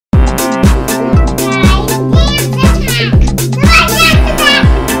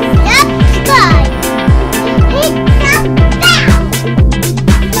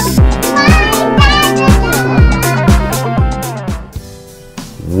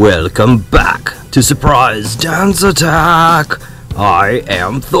Welcome back to Surprise Dance Attack! I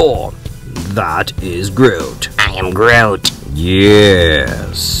am Thor. That is Groot. I am Groot.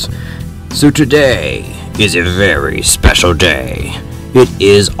 Yes. So today is a very special day. It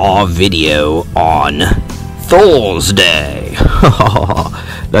is our video on Thor's Day.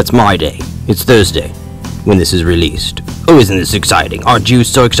 That's my day. It's Thursday when this is released. Oh, isn't this exciting? Aren't you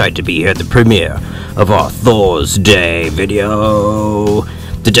so excited to be here at the premiere of our Thor's Day video?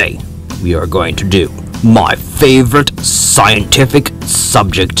 Today, we are going to do my favorite scientific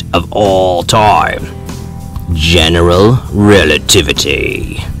subject of all time. General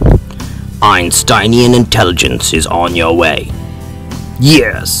Relativity. Einsteinian intelligence is on your way.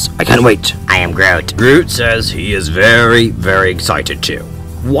 Yes, I can't wait. I am Groot. Groot says he is very, very excited too.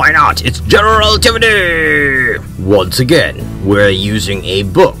 Why not? It's General Relativity! Once again, we're using a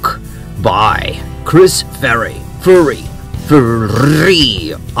book by Ferrie.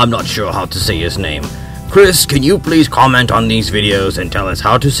 I'm not sure how to say his name. Chris, can you please comment on these videos and tell us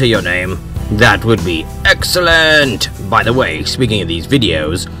how to say your name? That would be excellent! By the way, speaking of these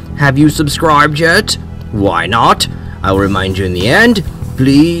videos, have you subscribed yet? Why not? I'll remind you in the end.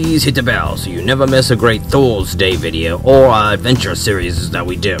 Please hit the bell so you never miss a great Thor's Day video or our adventure series that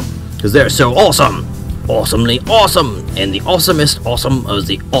we do. Because they're so awesome! Awesomely awesome! And the awesomest awesome of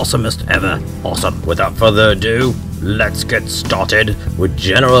the awesomest ever awesome. Without further ado, let's get started with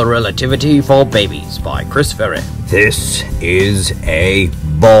General Relativity for Babies by Ferrie. This is a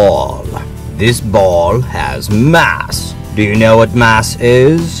ball. This ball has mass. Do you know what mass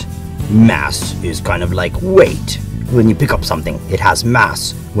is? Mass is kind of like weight. When you pick up something, it has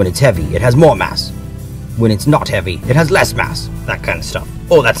mass. When it's heavy, it has more mass. When it's not heavy, it has less mass. That kind of stuff.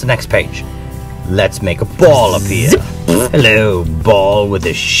 Oh, that's the next page. Let's make a ball appear. Hello, ball with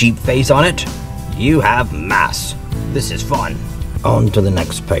a sheep face on it. You have mass. This is fun. On to the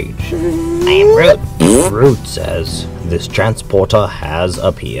next page. I am Groot. Groot says, this transporter has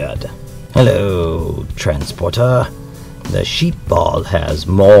appeared. Hello, transporter. The sheep ball has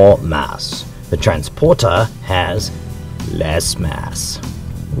more mass. The transporter has less mass.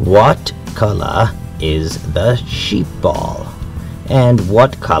 What color is the sheep ball? And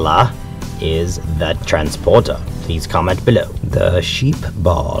what color is the transporter? Please comment below. The sheep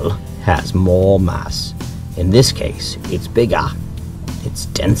ball has more mass. In this case, it's bigger, it's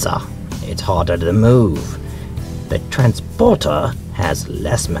denser, it's harder to move. The transporter has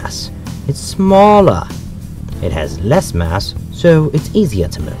less mass. It's smaller. It has less mass, so it's easier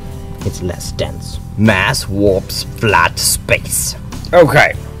to move. It's less dense. Mass warps flat space.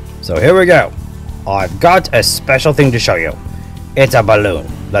 Okay, so here we go. I've got a special thing to show you. It's a balloon.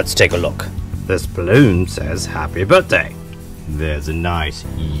 Let's take a look. This balloon says happy birthday. There's a nice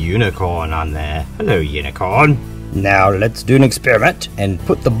unicorn on there. Hello, unicorn. Now let's do an experiment and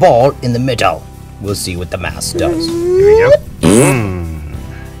put the ball in the middle. We'll see what the mass does. Here we go.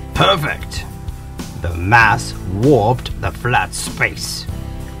 Perfect. The mass warped the flat space.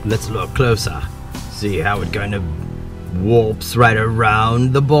 Let's look closer. See how it kind of warps right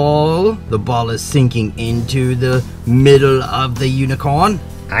around the ball. The ball is sinking into the middle of the unicorn.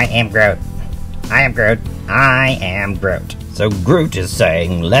 I am Groot. I am Groot. I am Groot. So Groot is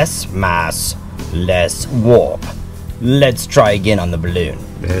saying less mass, less warp. Let's try again on the balloon.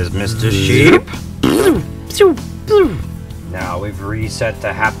 There's Mr. Sheep. Now we've reset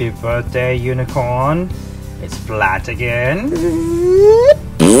the happy birthday unicorn. It's flat again.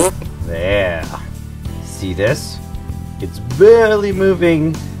 There. See this? It's barely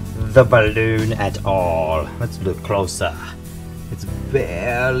moving the balloon at all. Let's look closer. It's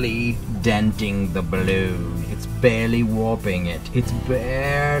barely denting the balloon. It's barely warping it. It's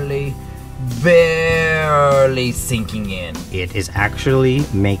barely sinking in. It is actually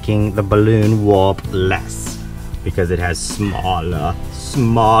making the balloon warp less because it has smaller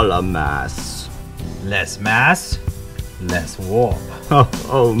mass. Less mass, less warp.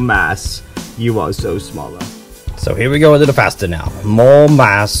 Oh, mass, you are so smaller. So here we go a little faster now. More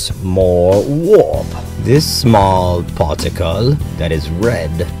mass, more warp. This small particle that is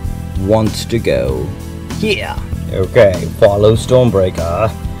red wants to go here. Okay, follow Stormbreaker.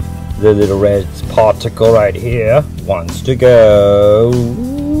 The little red particle right here wants to go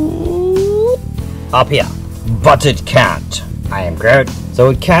up here. But it can't. I am Groot. So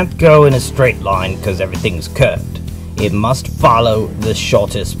it can't go in a straight line because everything's curved. It must follow the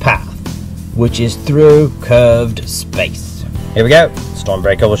shortest path, which is through curved space. Here we go.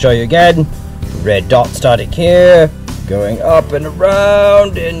 Stormbreaker will show you again. Red dot starting here, going up and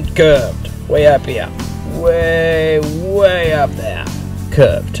around and curved. Way up here. Way up there.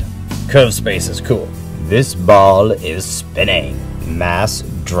 Curved. Curved space is cool. This ball is spinning. Mass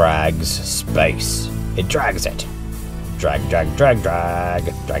drags space. It drags it. Drag,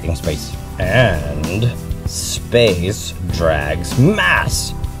 dragging space. And space drags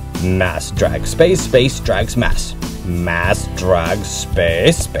mass. Mass drags space, space drags mass. Mass drags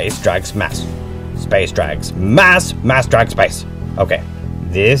space, space drags mass. Space drags mass, mass drags space. Okay,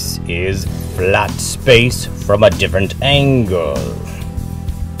 this is flat space from a different angle.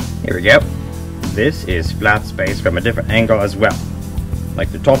 Here we go. This is flat space from a different angle as well.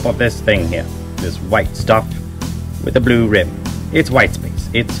 Like the top of this thing here. This white stuff with a blue rim. It's white space.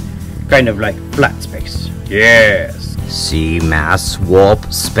 It's kind of like flat space. Yes. See mass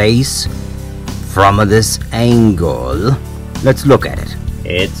warp space from this angle. Let's look at it.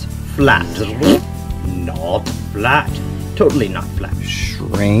 It's flat. Not flat. Totally not flat.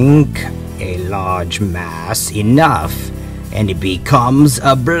 Shrink a large mass enough and it becomes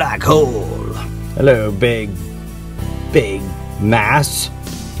a black hole. Hello, big mass.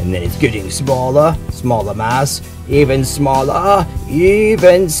 And then it's getting smaller, smaller mass, even smaller,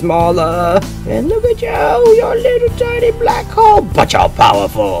 even smaller. And look at you, your little tiny black hole. But you're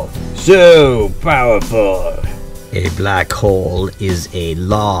powerful. So powerful. A black hole is a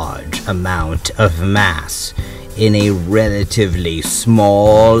large amount of mass in a relatively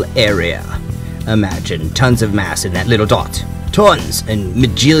small area. Imagine tons of mass in that little dot. Tons and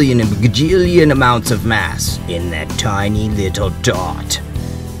gajillion amounts of mass in that tiny little dot.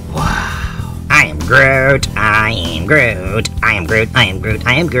 Wow. I am Groot. I am Groot. I am Groot. I am Groot.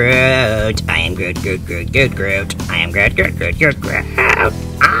 I am Groot. I am Groot. Groot. I am Groot. Groot. I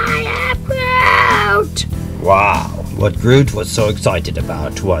am Groot. Wow. What Groot was so excited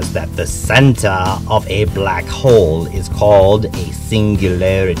about was that the center of a black hole is called a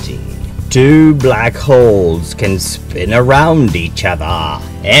singularity. Two black holes can spin around each other,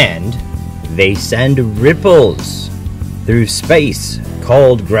 and they send ripples through space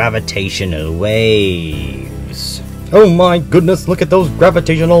called gravitational waves. Oh my goodness, look at those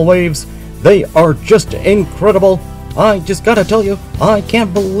gravitational waves. They are just incredible. I just gotta tell you, I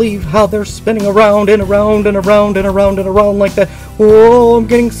can't believe how they're spinning around and around and around and around and around like that. Whoa, I'm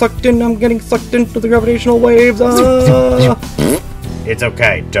getting sucked into the gravitational waves. It's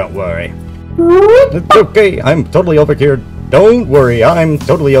okay, don't worry. It's okay, I'm totally over here. Don't worry, I'm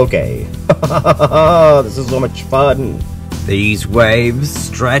totally okay. This is so much fun. These waves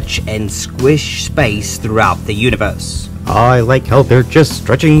stretch and squish space throughout the universe. I like how they're just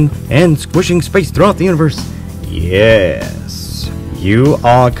stretching and squishing space throughout the universe. Yes, you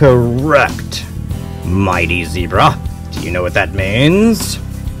are correct, mighty zebra. Do you know what that means?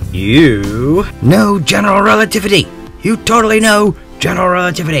 You know general relativity. You totally know general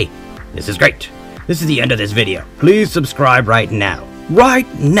relativity. This is great. This is the end of this video. Please subscribe right now. Right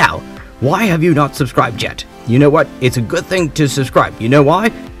now. Why have you not subscribed yet? You know what? It's a good thing to subscribe. You know why?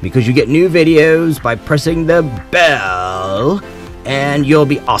 Because you get new videos by pressing the bell. And you'll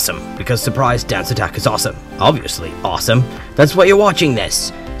be awesome, because Surprise Dance Attack is awesome. Obviously awesome. That's why you're watching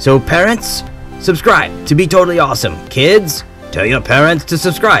this. So parents, subscribe to be totally awesome. Kids, tell your parents to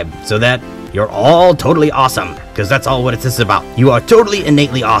subscribe so that you're all totally awesome, because that's all what it's about. You are totally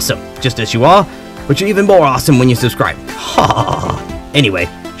innately awesome, just as you are, but you're even more awesome when you subscribe. Anyway,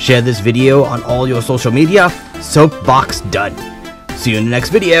 share this video on all your social media. Soapbox done. See you in the next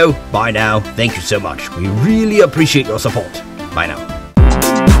video. Bye now. Thank you so much. We really appreciate your support. Bye now.